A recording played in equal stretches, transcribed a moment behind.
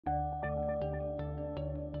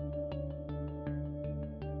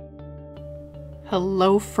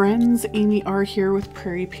Hello friends, AmyR here with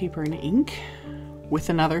Prairie Paper and Ink with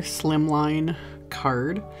another Slimline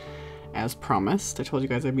card as promised. I told you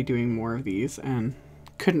guys I'd be doing more of these and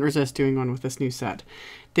couldn't resist doing one with this new set.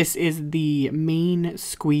 This is the main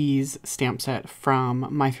squeeze stamp set from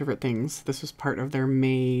My Favorite Things. This was part of their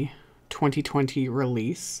May 2020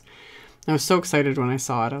 release. I was so excited when I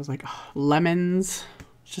saw it. I was like, oh, lemons,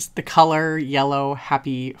 just the color, yellow,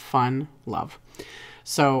 happy, fun, love.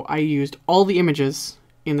 So I used all the images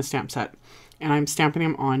in the stamp set and I'm stamping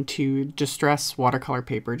them onto distress watercolor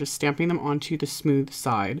paper, just stamping them onto the smooth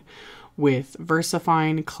side with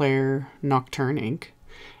VersaFine Clair Nocturne ink.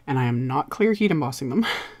 And I am not clear heat embossing them.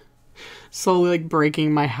 Slowly like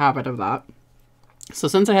breaking my habit of that. So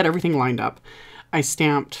since I had everything lined up, I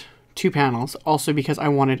stamped 2 panels also because I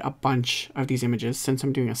wanted a bunch of these images. Since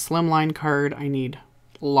I'm doing a Slimline card, I need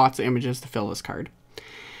lots of images to fill this card.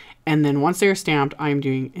 And then once they're stamped, I'm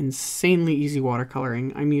doing insanely easy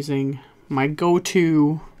watercoloring. I'm using my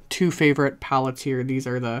go-to 2 favorite palettes here. These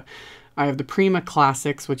are I have the Prima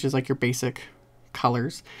Classics, which is like your basic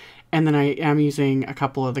colors. And then I am using a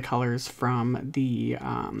couple of the colors from the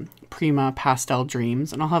Prima Pastel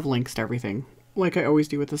Dreams. And I'll have links to everything, like I always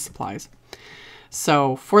do with the supplies.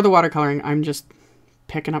 So for the watercoloring, I'm just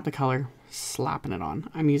picking up the color, slapping it on.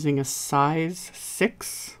 I'm using a size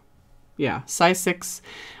 6. Yeah, size 6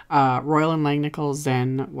 Royal and Langnickel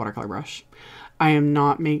Zen watercolor brush. I am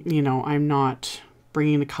not I'm not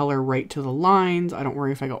bringing the color right to the lines. I don't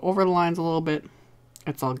worry if I go over the lines a little bit.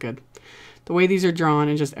 It's all good. The way these are drawn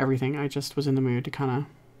and just everything, I just was in the mood to kind of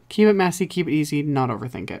keep it messy, keep it easy, not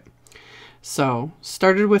overthink it. So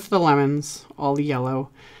started with the lemons, all the yellow,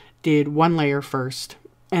 did 1 layer first,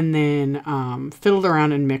 and then fiddled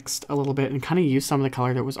around and mixed a little bit and kind of used some of the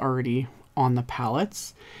color that was already on the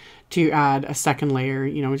palettes to add a second layer,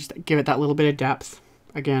 just give it that little bit of depth.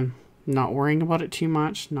 Again, not worrying about it too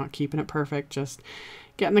much, not keeping it perfect, just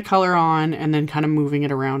getting the color on and then kind of moving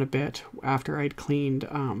it around a bit after I'd cleaned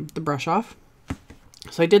the brush off.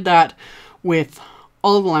 So I did that with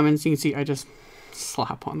all of the lemons. You can see I just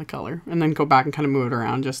slap on the color and then go back and kind of move it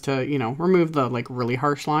around just to, remove the like really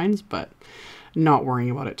harsh lines, but not worrying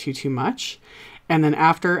about it too much. And then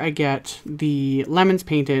after I get the lemons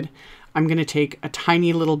painted, I'm going to take a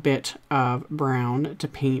tiny little bit of brown to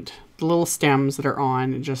paint the little stems that are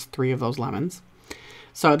on just 3 of those lemons.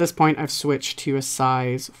 So at this point, I've switched to a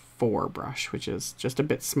size 4 brush, which is just a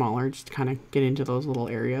bit smaller, just to kind of get into those little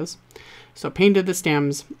areas. So painted the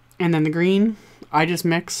stems, and then the green, I just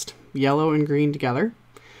mixed yellow and green together,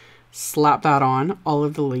 slapped that on all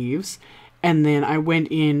of the leaves, and then I went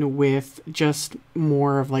in with just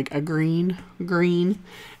more of like a green,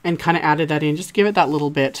 and kind of added that in, just to give it that little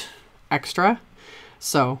bit extra.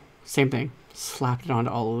 So same thing, slapped it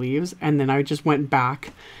onto all the leaves, and then I just went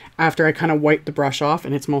back after I kind of wiped the brush off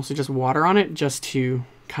and it's mostly just water on it, just to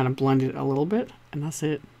kind of blend it a little bit, and that's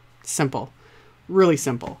it. Simple, really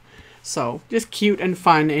simple. So just cute and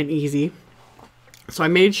fun and easy. So I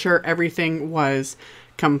made sure everything was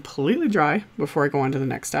completely dry before I go on to the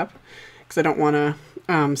next step, because I don't want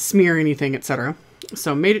to smear anything, etc.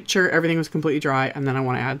 So made sure everything was completely dry, and then I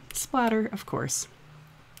want to add splatter, of course.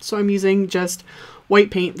 So I'm using just white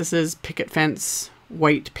paint. This is Picket Fence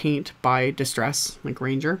white paint by Distress, like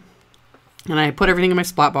Ranger. And I put everything in my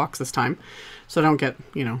splat box this time, so I don't get,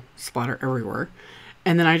 splatter everywhere.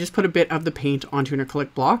 And then I just put a bit of the paint onto an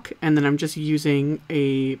acrylic block, and then I'm just using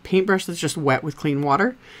a paintbrush that's just wet with clean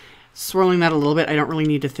water, swirling that a little bit. I don't really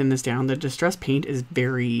need to thin this down. The Distress paint is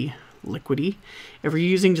very liquidy. If you're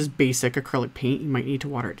using just basic acrylic paint, you might need to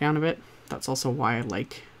water it down a bit. That's also why I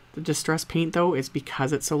like the Distress paint, though, is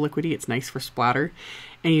because it's so liquidy. It's nice for splatter,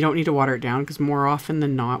 and you don't need to water it down, because more often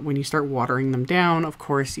than not, when you start watering them down, of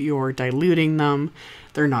course, you're diluting them.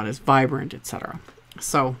 They're not as vibrant, etc.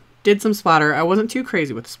 So did some splatter. I wasn't too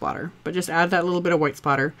crazy with the splatter, but just add that little bit of white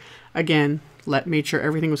splatter. Again, made sure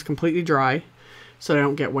everything was completely dry so I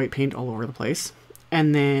don't get white paint all over the place.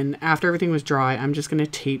 And then after everything was dry, I'm just going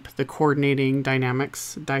to tape the coordinating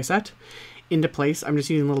Die-Namics die set into place. I'm just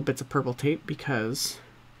using little bits of purple tape because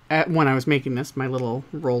when I was making this, my little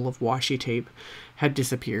roll of washi tape had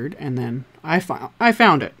disappeared, and then I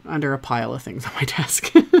found it under a pile of things on my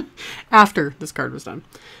desk after this card was done.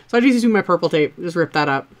 So I just used my purple tape, just rip that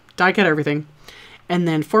up, die cut everything, and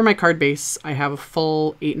then for my card base, I have a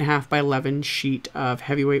full 8.5 by 11 sheet of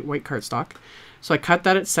heavyweight white cardstock. So I cut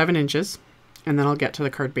that at 7 inches, and then I'll get to the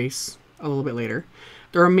card base a little bit later.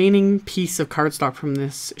 The remaining piece of cardstock from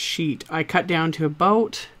this sheet, I cut down to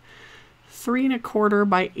about 3 1/4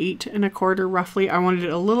 by 8 1/4 roughly. I wanted it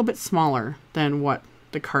a little bit smaller than what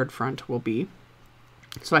the card front will be.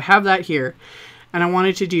 So I have that here. and I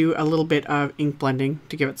wanted to do a little bit of ink blending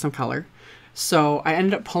to give it some color. So I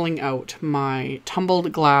ended up pulling out my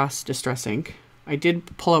tumbled glass distress ink. I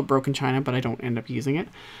did pull out broken china, but I don't end up using it.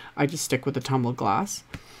 I just stick with the tumbled glass.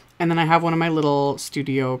 And then I have one of my little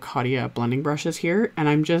Studio Katia blending brushes here, and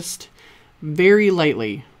I'm just very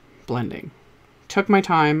lightly blending. Took my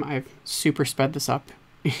time. I've super sped this up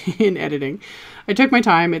in editing. I took my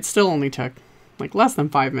time. It still only took like less than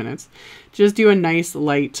 5 minutes. Just do a nice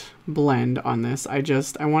light blend on this.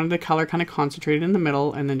 I wanted the color kind of concentrated in the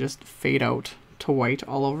middle and then just fade out to white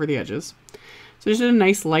all over the edges. So just did a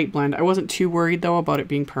nice light blend. I wasn't too worried though about it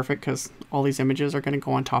being perfect because all these images are going to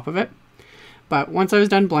go on top of it. But once I was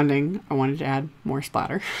done blending, I wanted to add more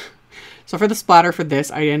splatter. So for the splatter for this,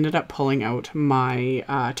 I ended up pulling out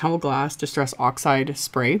my Tumbled Glass Distress Oxide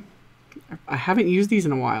spray. I haven't used these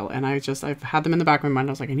in a while, and I've had them in the back of my mind.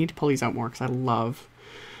 I was like, I need to pull these out more because I love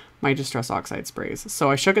my Distress Oxide sprays. So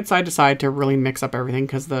I shook it side to side to really mix up everything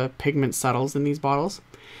because the pigment settles in these bottles.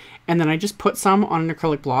 And then I just put some on an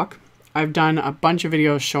acrylic block. I've done a bunch of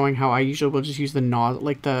videos showing how I usually will just use the nozzle,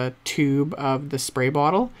 like the tube of the spray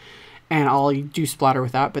bottle, and I'll do splatter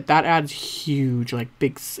with that. But that adds huge, like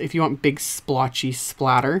big, if you want big splotchy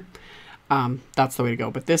splatter, that's the way to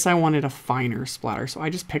go. But this, I wanted a finer splatter. So I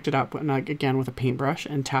just picked it up, and like, again, with a paintbrush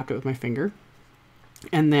and tapped it with my finger.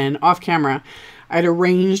 And then off camera, I had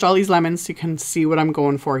arranged all these lemons so you can see what I'm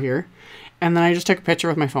going for here. And then I just took a picture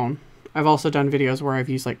with my phone. I've also done videos where I've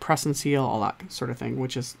used like press and seal, all that sort of thing,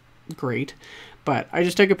 which is great. But I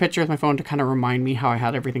just took a picture with my phone to kind of remind me how I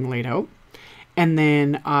had everything laid out. And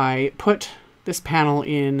then I put this panel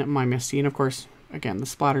in my MISTI, and of course, again, the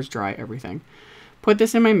splatter's dry, everything. Put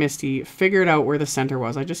this in my MISTI, figured out where the center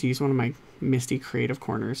was. I just used one of my MISTI creative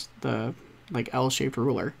corners, the like L-shaped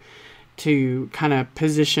ruler, to kind of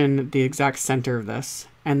position the exact center of this.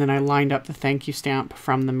 And then I lined up the thank you stamp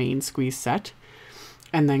from the main squeeze set,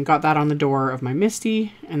 and then got that on the door of my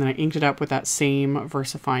MISTI, and then I inked it up with that same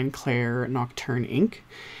VersaFine Clair Nocturne ink,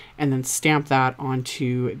 and then stamped that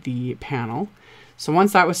onto the panel. So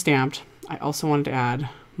once that was stamped, I also wanted to add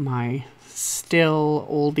my still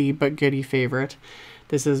oldie but goodie favorite.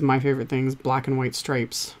 This is My Favorite Things black and white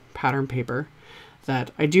stripes pattern paper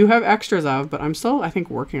that I do have extras of, but I'm still, I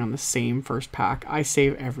think, working on the same first pack. I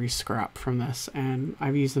save every scrap from this, and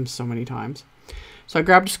I've used them so many times. So I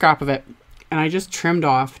grabbed a scrap of it, and I just trimmed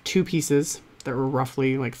off 2 pieces that were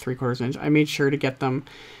roughly like 3/4 inch. I made sure to get them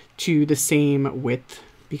to the same width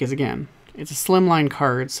because, again, it's a slimline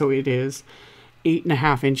card, so it is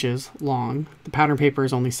 8.5 inches long. The pattern paper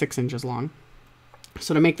is only 6 inches long.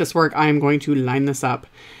 So to make this work, I am going to line this up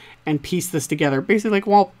and piece this together, basically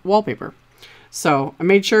like wallpaper. So I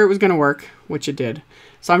made sure it was going to work, which it did.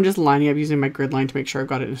 So I'm just lining up using my grid line to make sure I've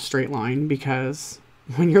got it in a straight line, because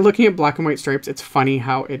when you're looking at black and white stripes, it's funny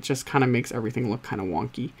how it just kind of makes everything look kind of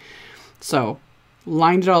wonky. So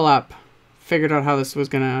lined it all up, figured out how this was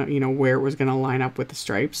gonna, where it was gonna line up with the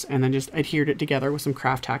stripes, and then just adhered it together with some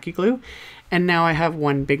craft tacky glue. And now I have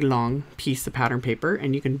one big long piece of pattern paper,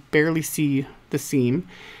 and you can barely see the seam,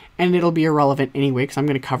 and it'll be irrelevant anyway because I'm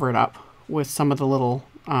going to cover it up with some of the little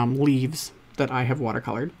leaves that I have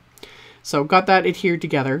watercolored. So got that adhered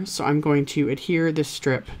together. So I'm going to adhere this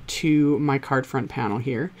strip to my card front panel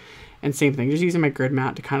here, and same thing, just using my grid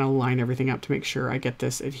mat to kind of line everything up to make sure I get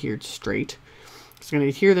this adhered straight. So I'm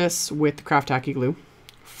going to adhere this with the craft tacky glue,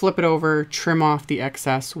 flip it over, trim off the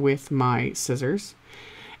excess with my scissors.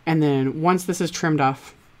 And then once this is trimmed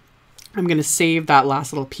off, I'm going to save that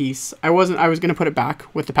last little piece. I was going to put it back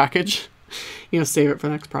with the package, save it for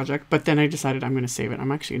the next project. But then I decided I'm going to save it.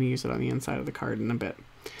 I'm actually going to use it on the inside of the card in a bit.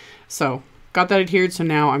 So got that adhered. So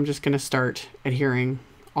now I'm just going to start adhering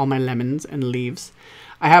all my lemons and leaves.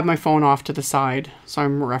 I have my phone off to the side, so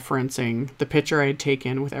I'm referencing the picture I had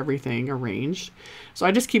taken with everything arranged. So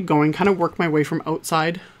I just keep going, kind of work my way from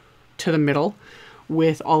outside to the middle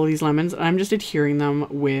with all of these lemons, and I'm just adhering them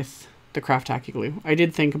with the craft tacky glue. I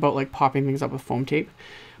did think about like popping things up with foam tape,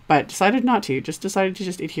 but decided not to. Decided to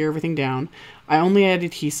just adhere everything down. I only add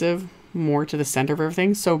adhesive more to the center of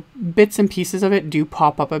everything, so bits and pieces of it do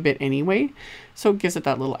pop up a bit anyway, so it gives it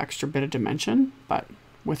that little extra bit of dimension, but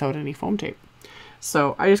without any foam tape.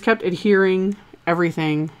 So I just kept adhering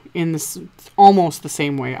everything in this almost the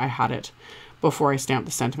same way I had it before I stamped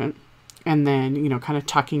the sentiment. And then, kind of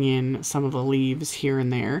tucking in some of the leaves here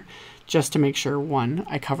and there just to make sure, one,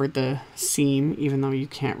 I covered the seam, even though you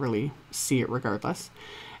can't really see it regardless.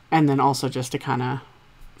 And then also just to kind of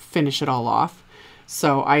finish it all off.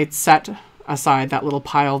 So I had set aside that little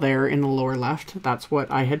pile there in the lower left. That's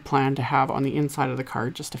what I had planned to have on the inside of the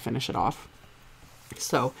card just to finish it off.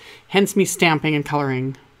 So hence me stamping and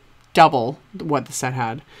coloring double what the set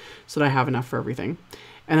had so that I have enough for everything.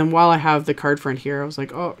 And then while I have the card front here, I was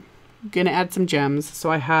like, oh, I'm gonna add some gems.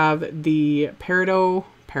 So I have the Peridot.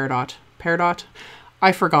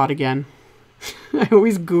 I forgot again. I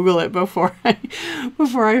always Google it before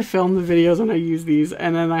I film the videos when I use these,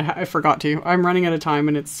 and then I forgot to. I'm running out of time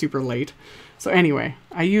and it's super late. So anyway,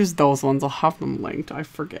 I use those ones. I'll have them linked. I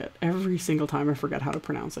forget. Every single time I forget how to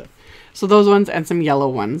pronounce it. So those ones and some yellow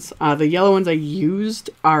ones. The yellow ones I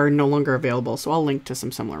used are no longer available, so I'll link to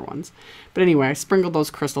some similar ones. But anyway, I sprinkled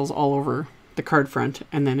those crystals all over the card front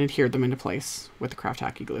and then adhered them into place with the craft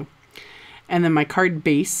tacky glue. And then my card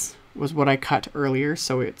base was what I cut earlier,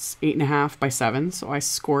 so it's 8.5 by 7, so I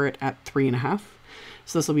score it at 3.5.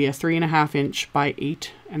 So this will be a 3.5 inch by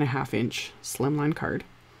 8.5 inch slimline card.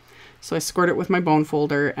 So I scored it with my bone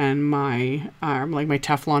folder and my like my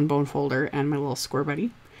Teflon bone folder and my little score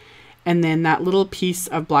buddy. And then that little piece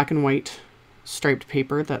of black and white striped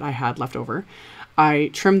paper that I had left over, I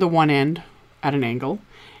trimmed the one end at an angle,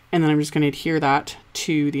 and then I'm just going to adhere that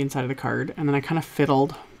to the inside of the card. And then I kind of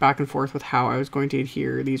fiddled back and forth with how I was going to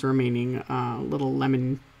adhere these remaining little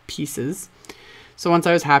lemon pieces. So once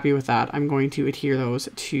I was happy with that, I'm going to adhere those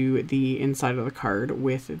to the inside of the card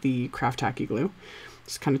with the craft tacky glue.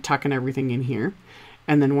 Just kind of tucking everything in here.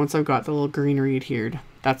 And then once I've got the little greenery adhered,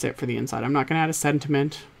 that's it for the inside. I'm not going to add a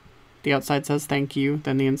sentiment. The outside says thank you.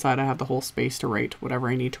 Then the inside I have the whole space to write whatever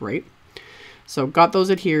I need to write. So got those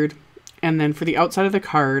adhered. And then for the outside of the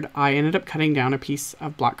card, I ended up cutting down a piece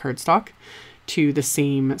of black cardstock to the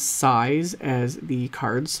same size as the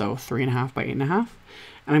card, so 3.5 by 8.5.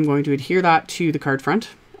 And I'm going to adhere that to the card front,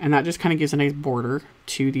 and that just kind of gives a nice border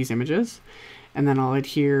to these images. And then I'll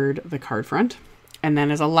adhere the card front. And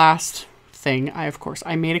then as a last thing,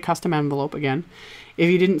 I made a custom envelope again.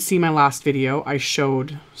 If you didn't see my last video, I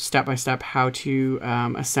showed step by step how to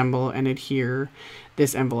assemble and adhere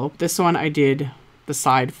this envelope. This one I did the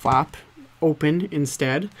side flap open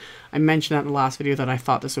instead. I mentioned that in the last video that I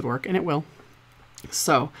thought this would work, and it will.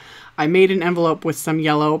 So I made an envelope with some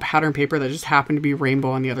yellow pattern paper that just happened to be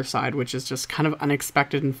rainbow on the other side, which is just kind of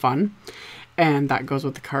unexpected and fun. And that goes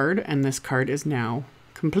with the card, and this card is now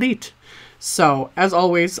complete. So as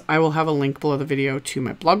always, I will have a link below the video to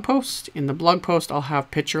my blog post. In the blog post, I'll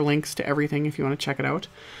have picture links to everything if you want to check it out.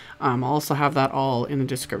 I'll also have that all in the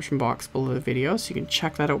description box below the video, so you can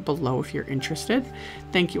check that out below if you're interested.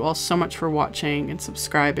 Thank you all so much for watching and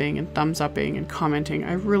subscribing and thumbs upping and commenting.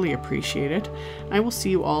 I really appreciate it. I will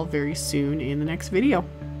see you all very soon in the next video.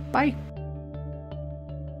 Bye!